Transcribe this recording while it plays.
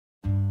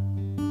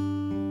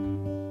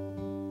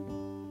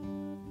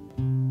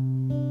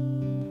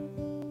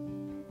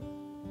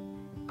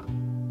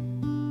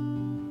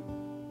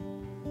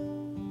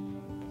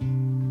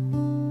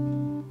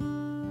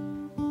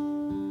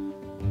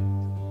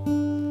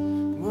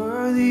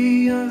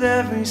worthy of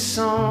every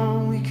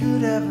song we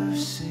could ever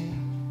sing,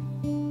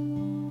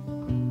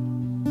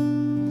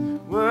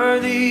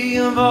 worthy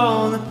of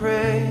all the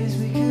praise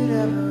we could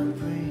ever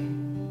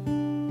bring,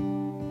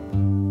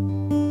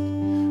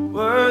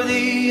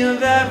 worthy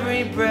of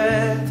every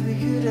breath we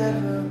could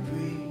ever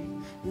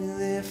breathe. We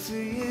live for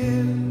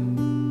you.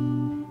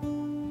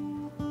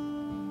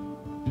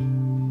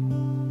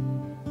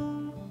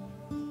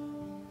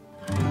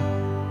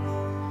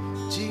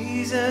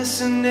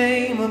 Jesus, a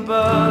name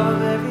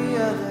above every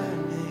other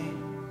name.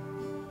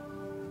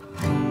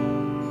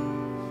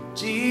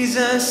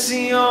 Jesus,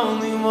 the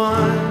only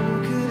one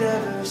who could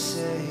ever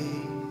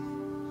save,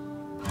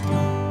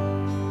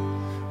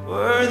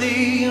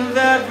 worthy of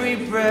every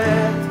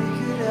breath we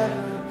could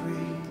ever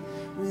breathe.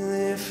 We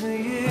live for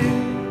you.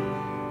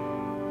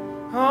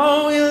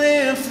 Oh, we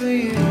live for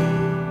you.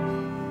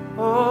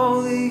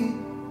 Holy,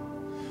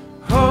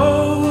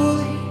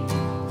 holy,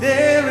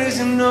 there is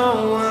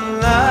no one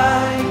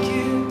like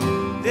you.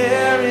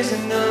 There is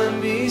none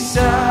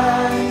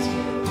beside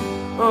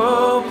you.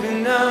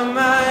 Open up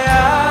my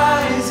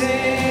eyes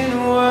in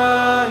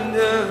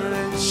wonder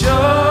and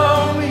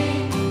show me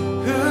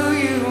who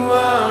you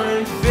are,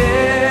 and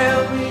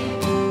fill me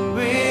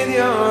with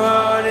your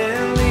heart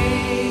and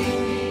lead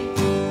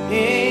me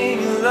in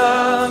your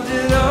love to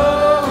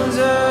those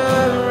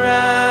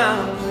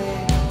around me.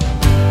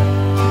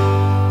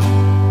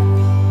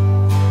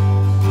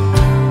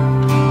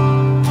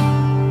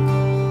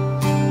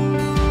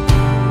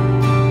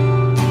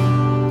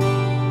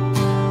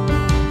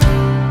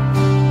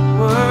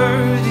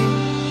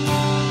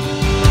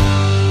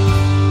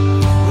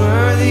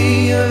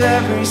 Worthy of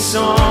every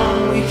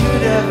song we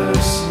could ever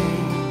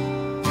sing,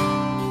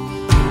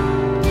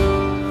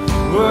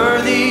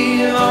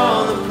 worthy of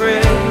all the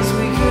praise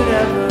we could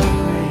ever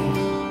bring,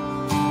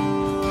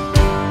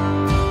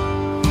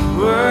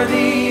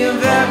 worthy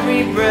of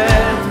every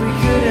breath we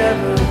could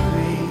ever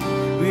breathe.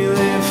 We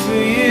live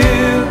for you.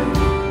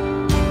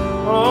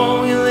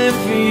 Oh, we live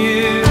for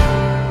you.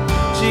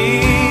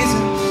 Jesus,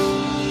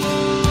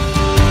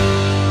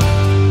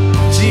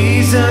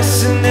 Jesus,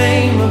 a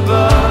name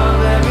above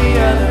every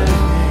other name.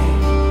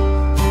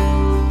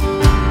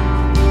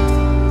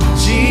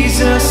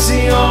 Jesus,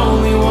 the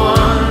only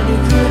one who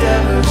could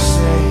ever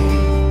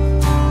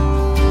save,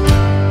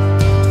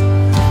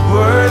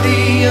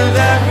 worthy of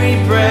every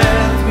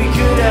breath we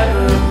could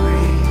ever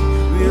breathe.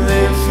 We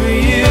live for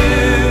you.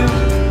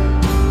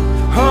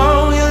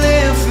 Oh, we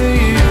live for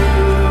you.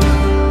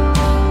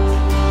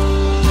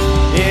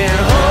 And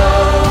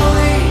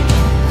holy,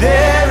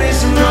 there is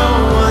no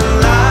one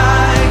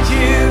like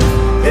you.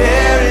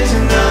 There is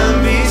none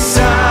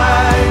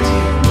beside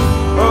you.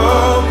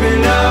 Open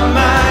up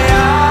my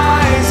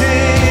eyes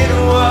in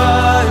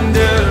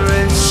wonder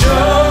and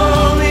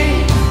show me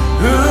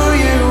who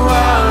you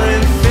are,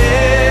 and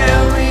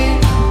fill me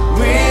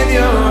with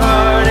your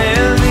heart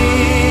and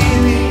lead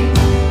me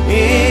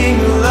in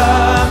your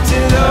love to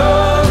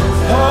those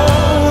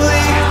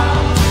holy.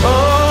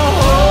 Oh,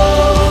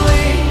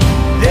 holy,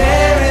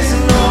 there is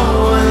no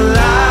one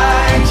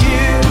like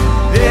you.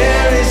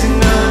 There is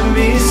none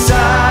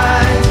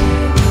beside you.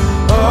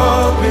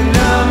 Open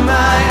up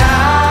my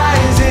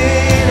eyes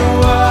in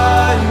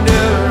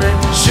wonder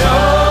and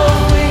show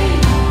me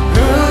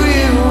who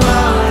you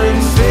are,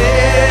 and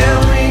fill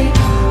me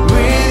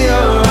with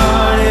your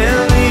heart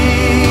and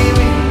lead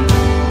me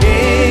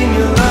in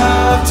your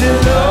love to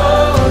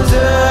those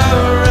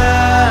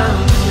around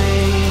me.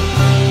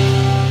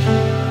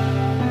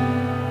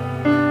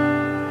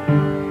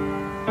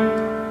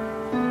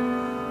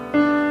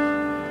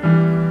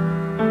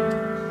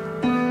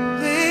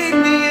 Lead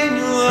me in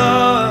your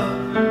love.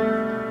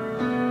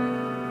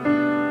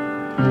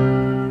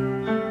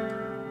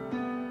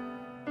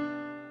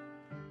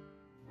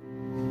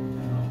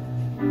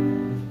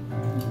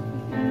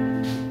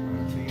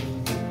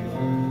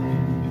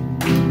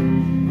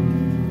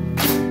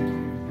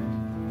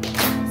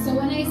 So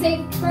when I say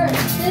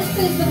first, this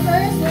is the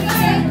first. What do you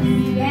say?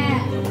 Yeah.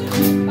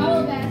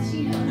 Follow that. She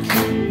knows.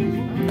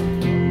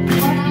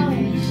 Or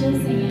Alan, she'll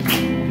sing it.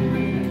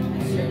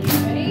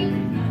 Ready?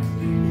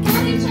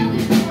 Hold each other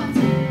if you want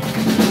to.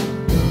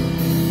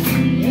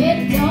 It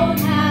don't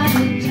have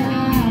a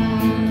job.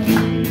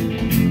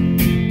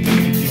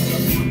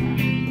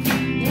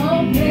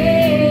 Don't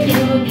pay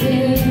your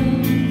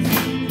bills.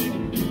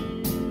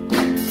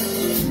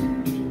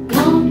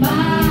 Don't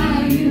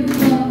buy you a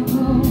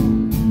home.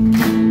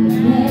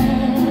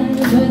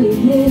 Beverly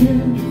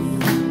Hills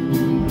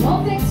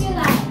won't fix your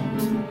life,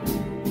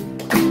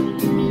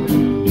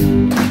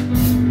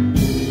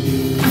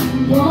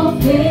 won't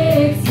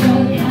fix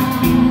your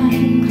life.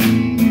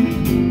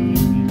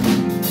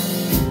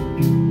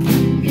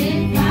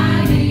 Can't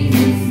find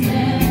easy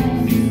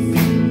steps,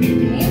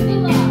 ain't the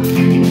law,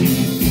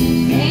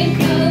 ain't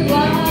the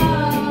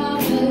law,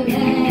 but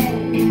let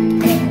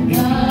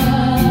another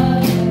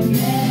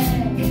day.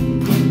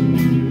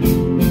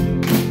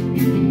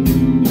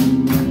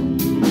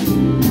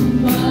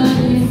 But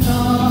it's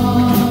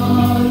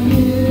all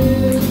you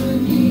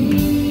need,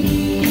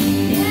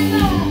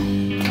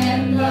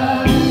 and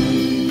love.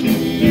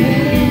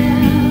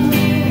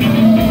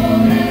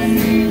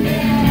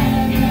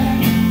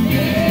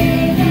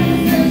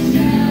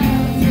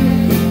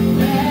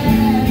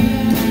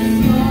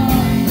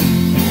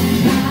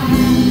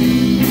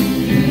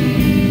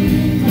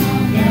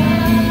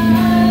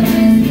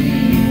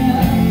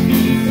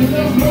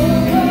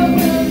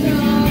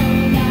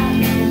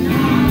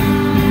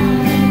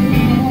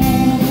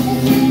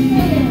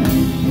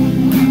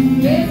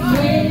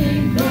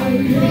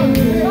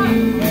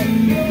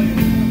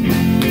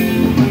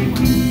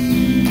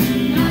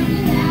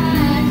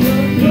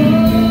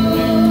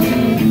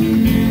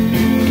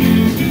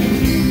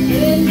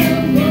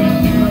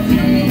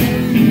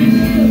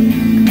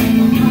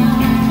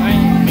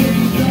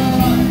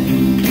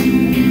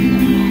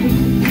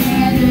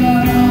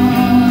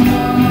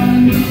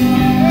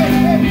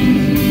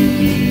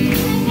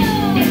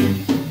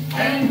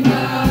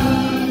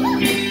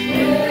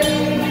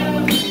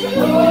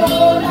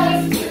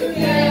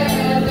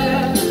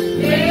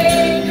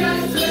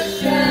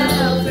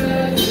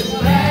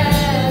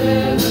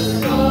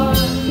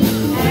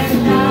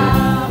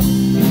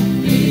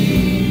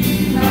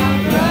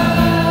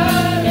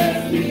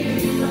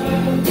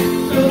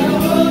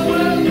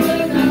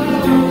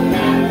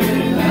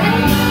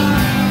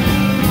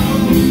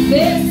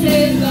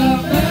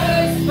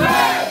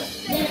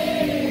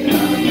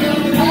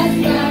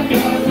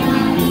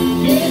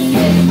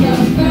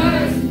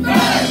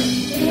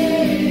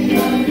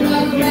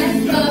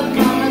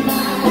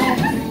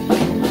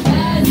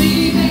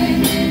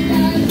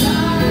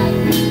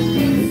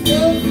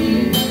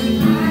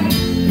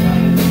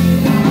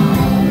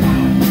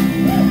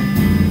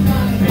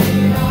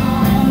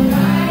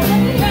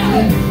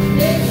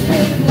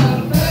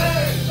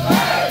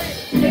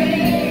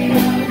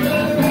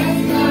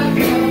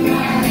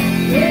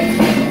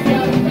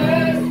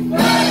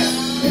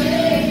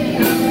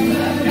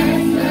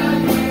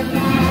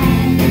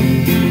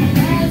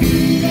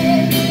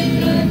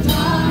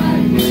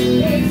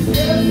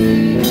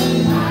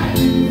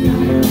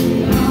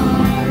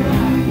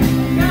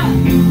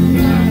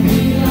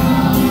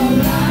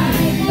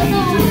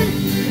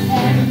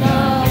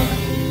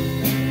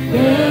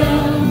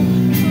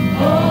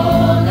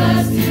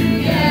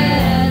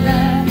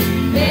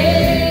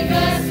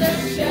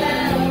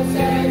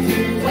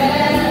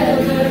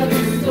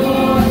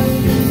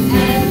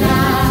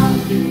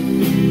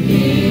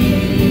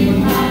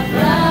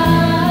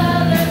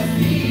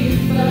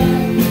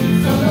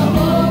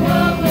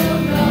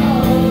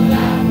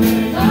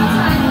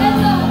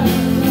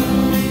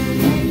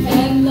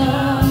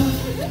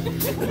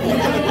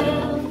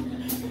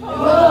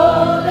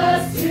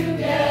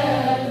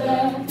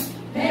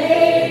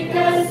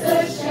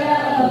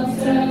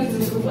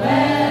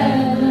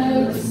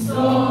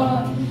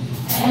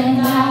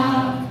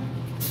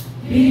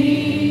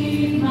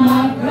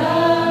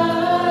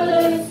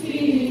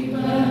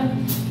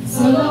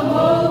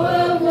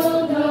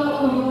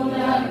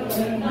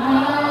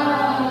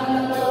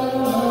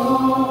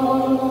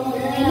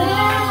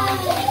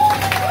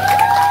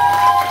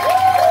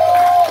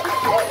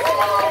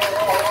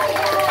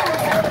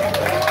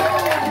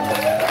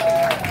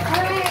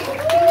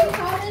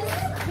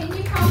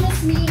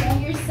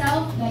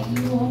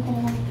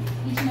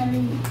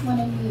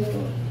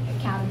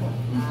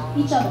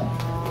 each other.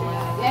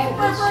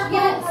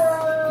 Yes.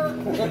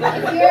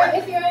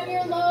 If you're in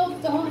your low,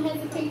 don't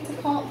hesitate to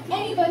call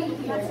anybody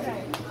here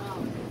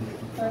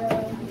for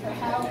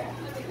help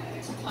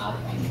to talk.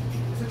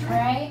 All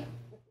right.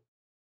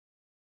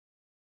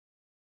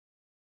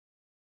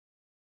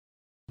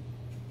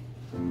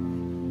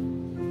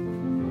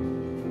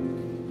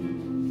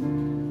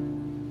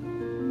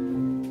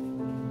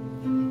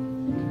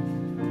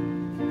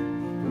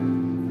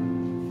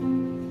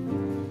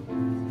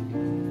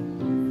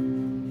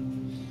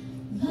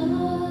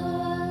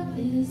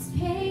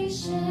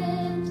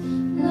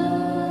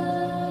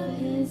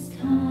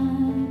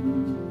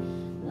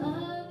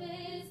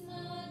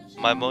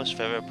 My most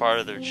favorite part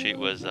of the retreat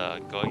was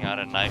going out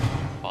at night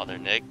with Father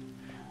Nick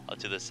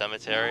to the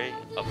cemetery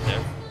over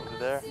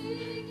there,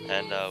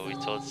 and we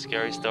told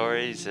scary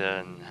stories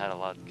and had a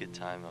lot of good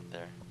time up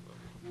there.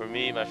 For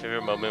me, my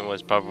favorite moment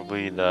was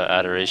probably the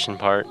adoration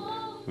part.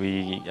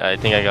 I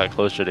think I got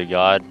closer to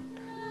God.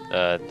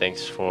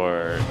 Thanks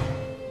for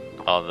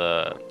all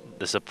the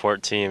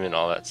support team and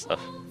all that stuff.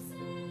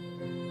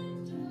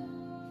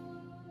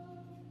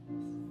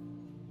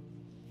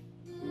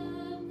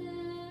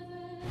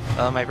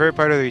 My favorite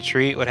part of the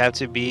retreat would have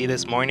to be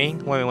this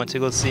morning when we went to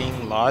go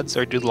sing lauds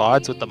or do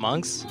lauds with the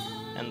monks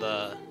and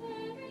the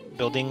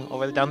building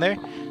over down there.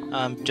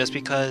 Just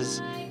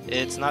because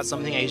it's not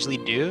something I usually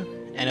do,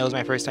 and it was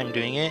my first time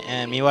doing it.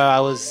 And meanwhile,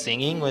 I was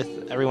singing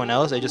with everyone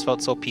else. I just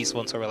felt so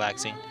peaceful and so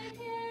relaxing.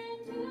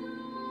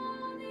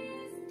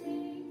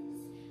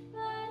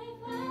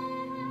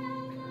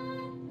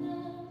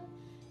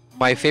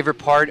 My favorite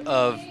part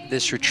of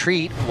this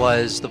retreat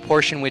was the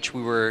portion which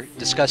we were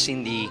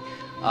discussing the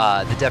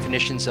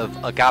definitions of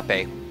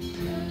agape.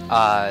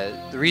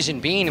 The reason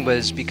being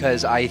was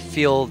because I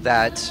feel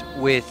that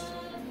with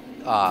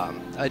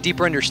a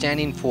deeper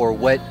understanding for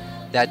what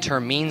that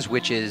term means,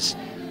 which is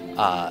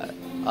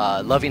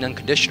loving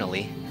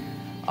unconditionally,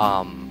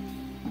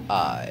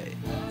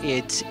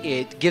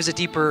 it gives a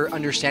deeper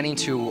understanding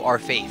to our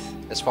faith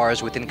as far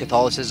as within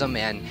Catholicism,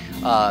 and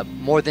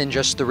more than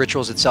just the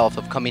rituals itself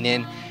of coming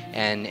in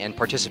and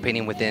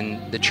participating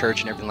within the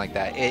church and everything like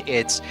that.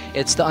 It's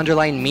the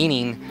underlying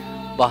meaning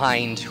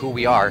behind who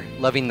we are,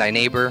 loving thy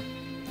neighbor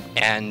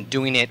and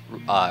doing it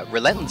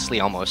relentlessly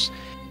almost.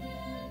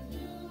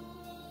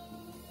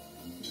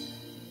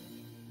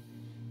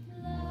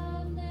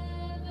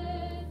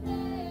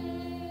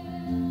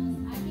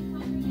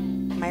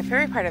 My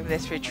favorite part of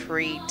this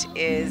retreat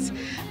is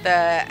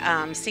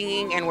the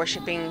singing and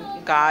worshiping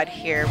God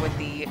here with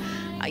the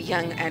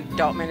young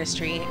adult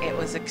ministry. It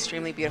was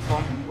extremely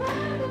beautiful,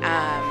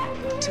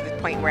 to the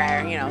point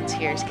where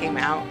tears came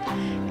out.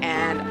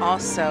 And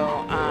also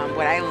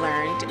what I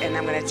learned and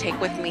I'm going to take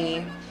with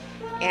me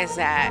is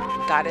that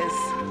God is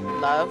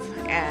love,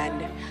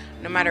 and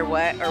no matter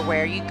what or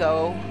where you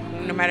go,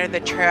 no matter the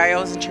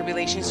trials and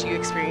tribulations you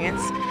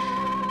experience,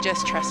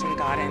 just trust in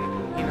God, and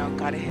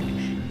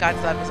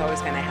God's love is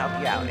always going to help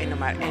you out in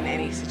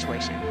any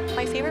situation.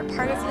 My favorite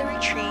part of the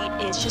retreat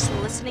is just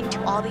listening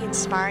to all the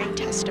inspiring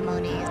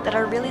testimonies that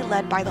are really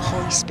led by the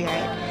Holy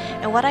Spirit.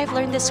 And what I've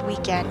learned this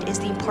weekend is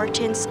the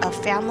importance of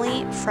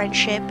family,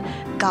 friendship,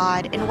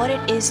 God, and what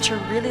it is to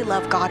really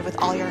love God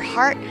with all your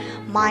heart,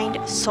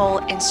 mind, soul,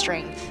 and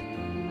strength.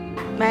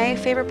 My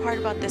favorite part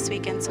about this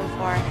weekend so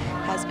far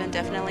has been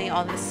definitely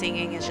all the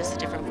singing. It's just a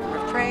different form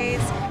of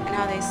praise, and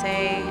how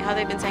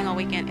they've been saying all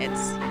weekend,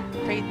 it's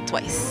pray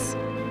twice.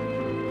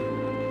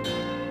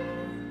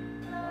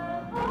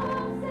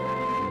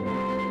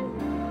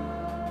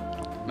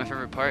 My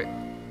favorite part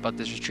about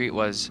this retreat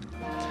was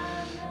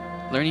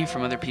learning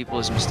from other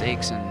people's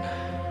mistakes, and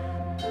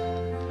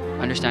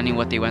understanding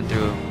what they went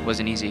through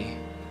wasn't easy.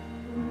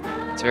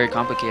 It's very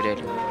complicated.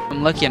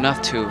 I'm lucky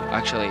enough to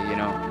actually,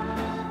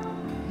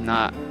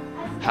 not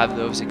have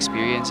those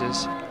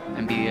experiences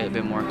and be a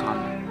bit more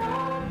calm.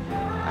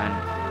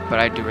 But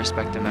I do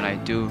respect them, and I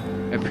do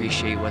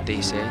appreciate what they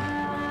say,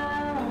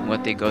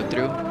 what they go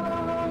through.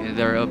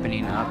 They're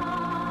opening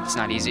up. It's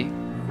not easy.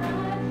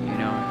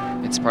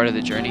 It's part of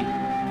the journey.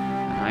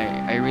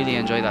 I really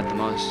enjoy that the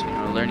most,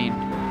 learning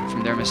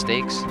from their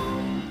mistakes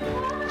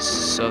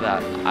so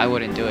that I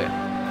wouldn't do it.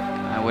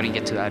 I wouldn't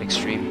get to that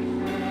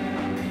extreme.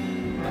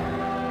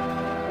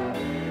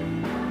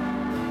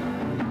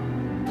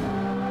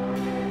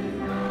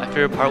 My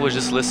favorite part was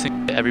just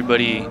listening to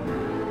everybody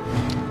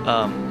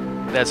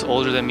that's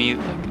older than me,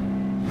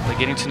 like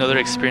getting to know their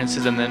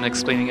experiences and then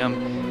explaining them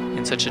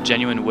in such a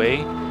genuine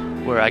way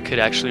where I could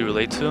actually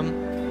relate to them.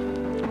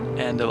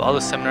 And all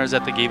the seminars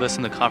that they gave us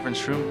in the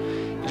conference room,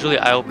 it's really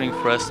eye-opening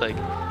for us, like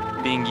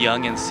being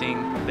young and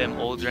seeing them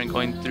older and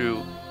going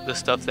through the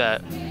stuff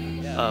that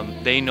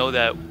they know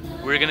that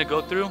we're gonna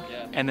go through,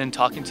 and then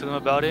talking to them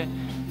about it.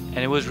 And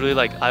it was really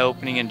like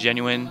eye-opening and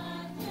genuine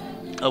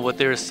of what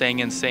they were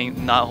saying, and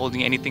saying, not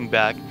holding anything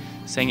back,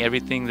 saying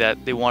everything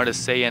that they wanted to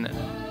say, and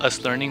us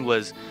learning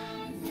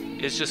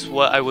it's just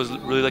what I was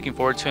really looking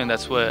forward to, and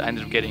that's what I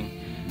ended up getting.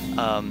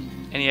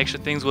 Any extra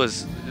things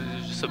was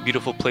just a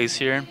beautiful place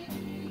here.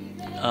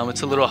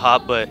 It's a little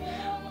hot, but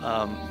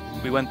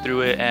we went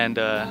through it, and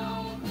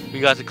we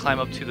got to climb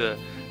up to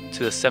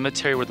the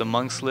cemetery where the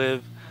monks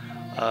live.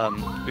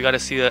 We got to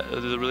see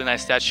the really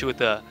nice statue with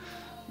the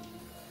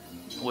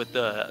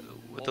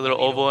little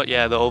oval,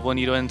 the oval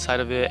needle inside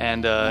of it,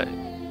 and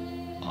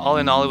all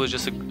in all, it was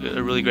just a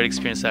really great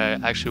experience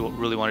that I actually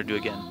really want to do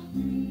again.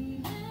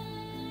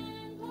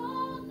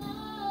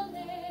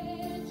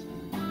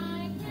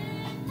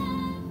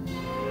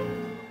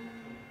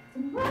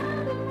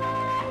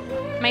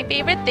 My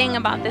favorite thing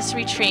about this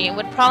retreat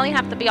would probably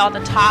have to be all the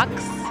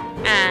talks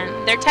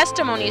and their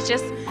testimonies,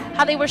 just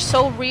how they were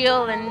so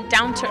real and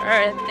down to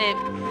earth.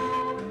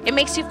 It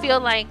makes you feel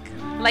like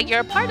you're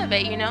a part of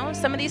it,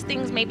 Some of these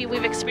things maybe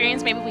we've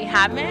experienced, maybe we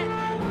haven't,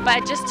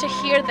 but just to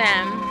hear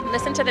them,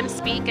 listen to them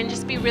speak, and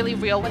just be really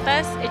real with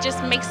us, it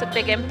just makes a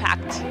big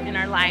impact in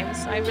our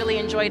lives. I really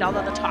enjoyed all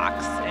of the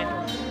talks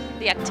and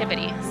the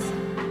activities.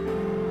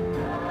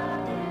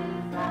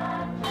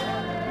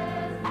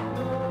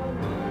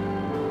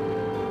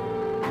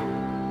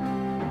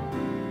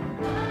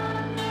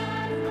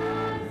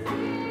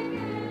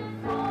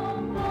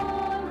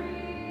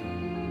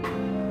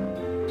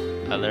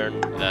 I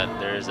learned that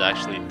there's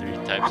actually 3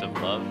 types of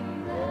love,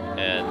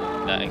 and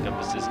that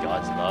encompasses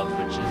God's love,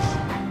 which is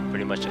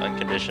pretty much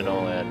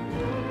unconditional, and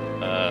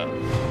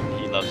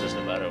He loves us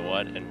no matter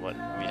what, and what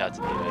we have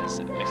to do is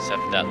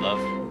accept that love.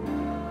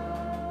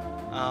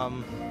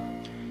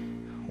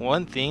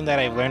 One thing that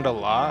I've learned a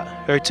lot,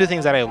 or 2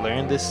 things that I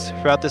learned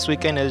throughout this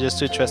weekend, is just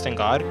to trust in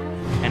God,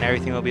 and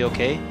everything will be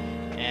okay.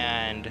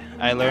 And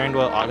I learned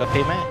what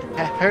agape meant.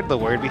 I've heard the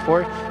word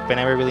before, but I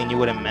never really knew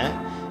what it meant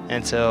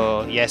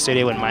until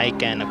yesterday when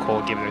Mike and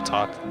Nicole gave their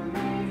talk.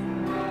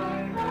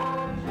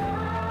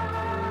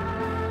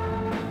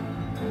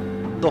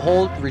 The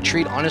whole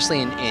retreat,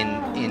 honestly,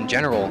 in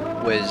general,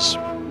 was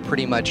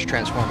pretty much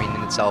transforming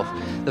in itself.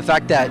 The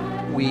fact that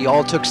we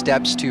all took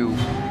steps to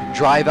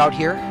drive out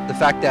here, the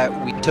fact that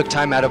we took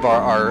time out of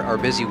our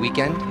busy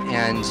weekend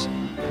and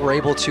were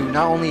able to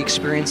not only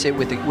experience it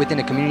within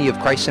a community of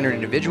Christ-centered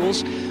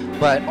individuals,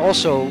 but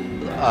also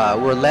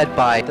we're led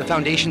by the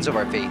foundations of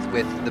our faith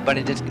with the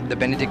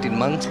Benedictine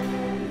monks.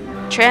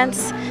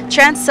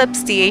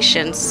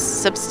 Transubstantiation,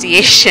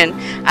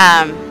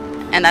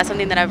 and that's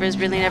something that I was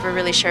never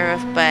really sure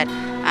of, but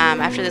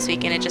after this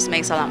weekend it just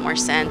makes a lot more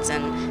sense,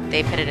 and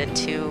they put it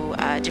into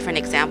different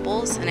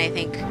examples, and I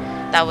think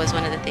that was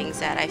one of the things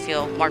that I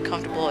feel more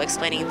comfortable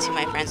explaining to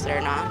my friends that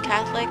are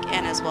non-Catholic,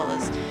 and as well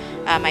as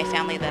my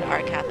family that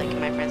are Catholic and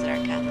my friends that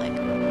are Catholic.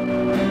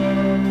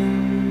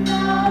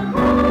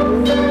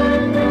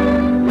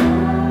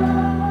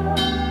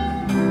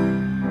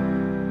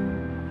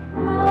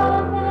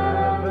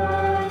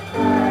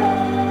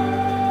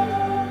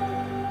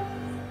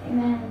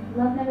 Amen.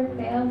 Love never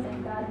fails,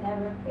 and God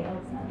never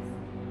fails us.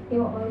 He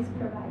will always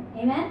provide.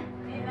 Amen?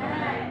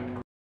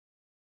 Amen.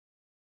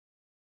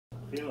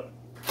 Feel it.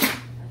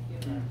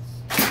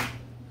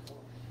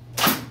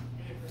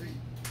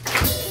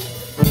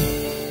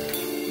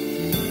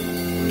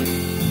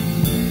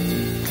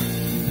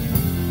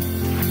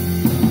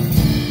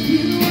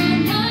 You are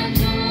my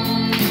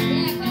joy,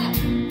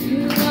 you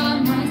are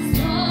my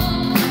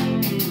song.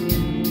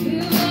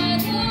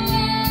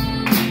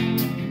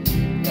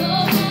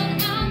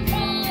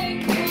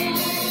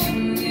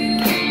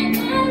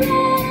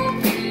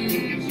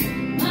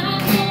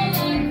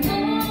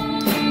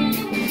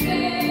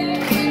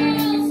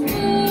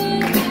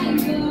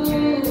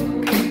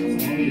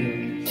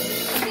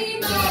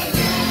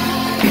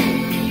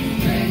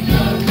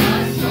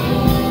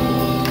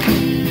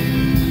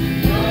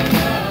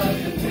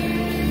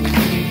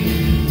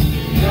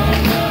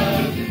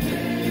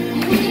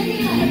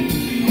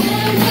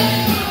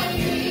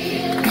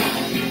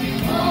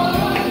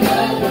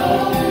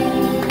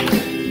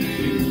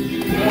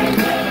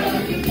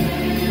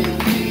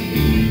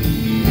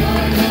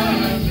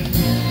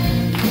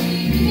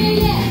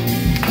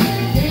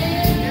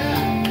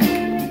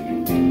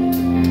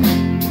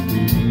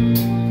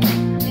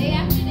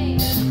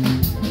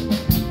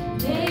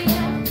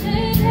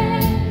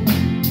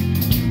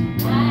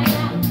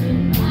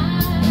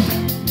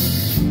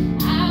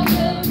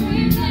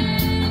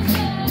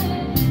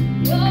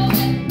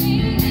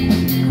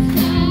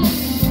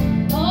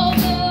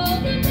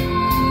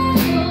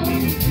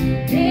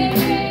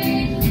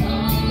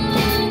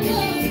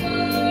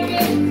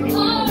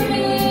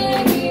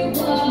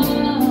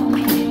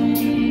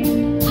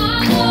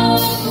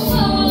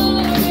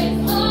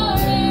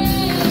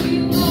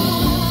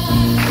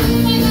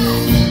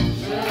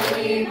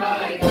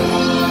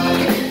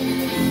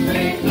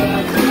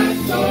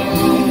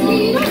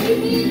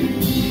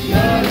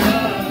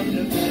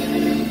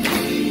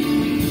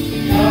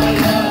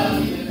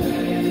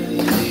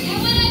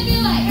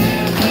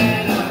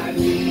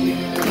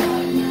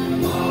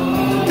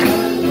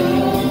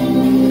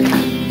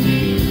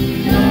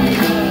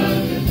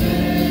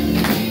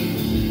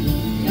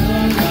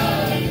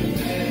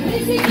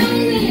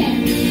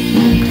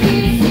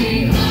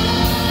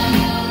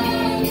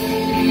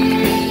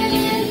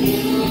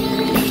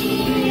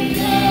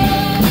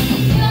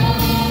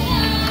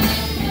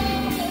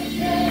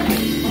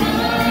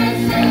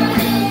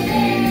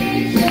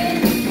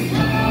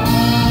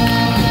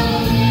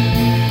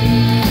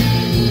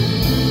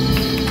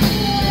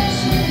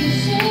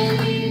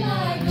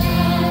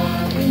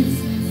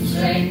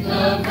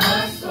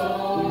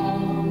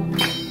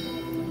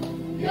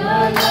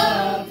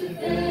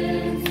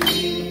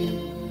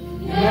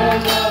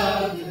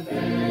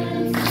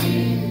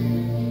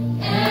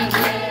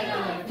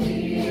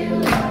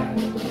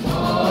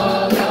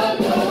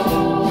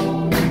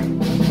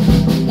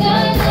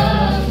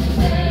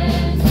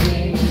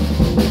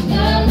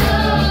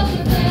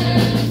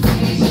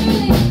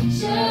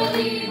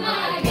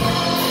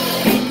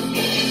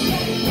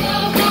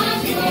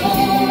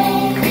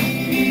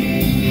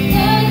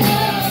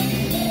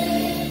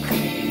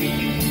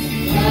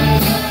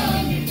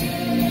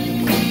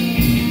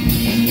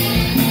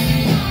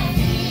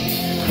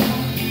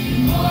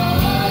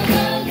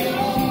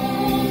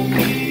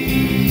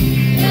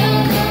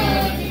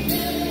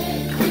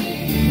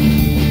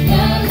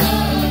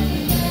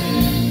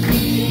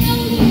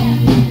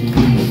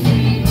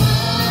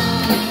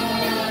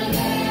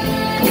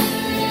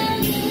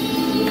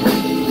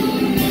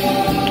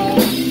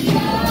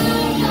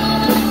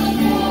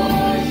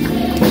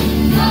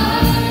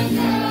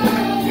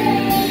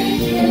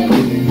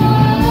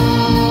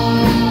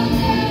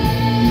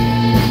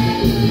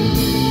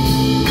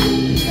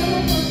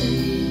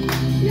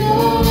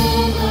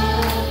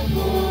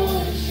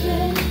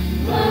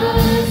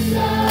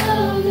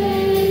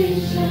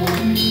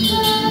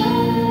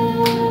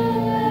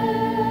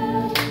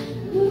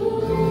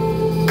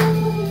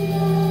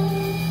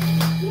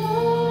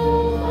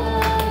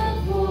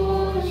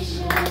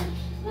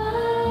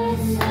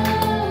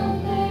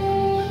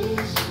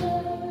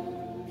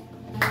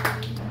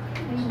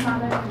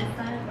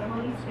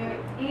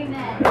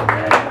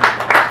 Amen.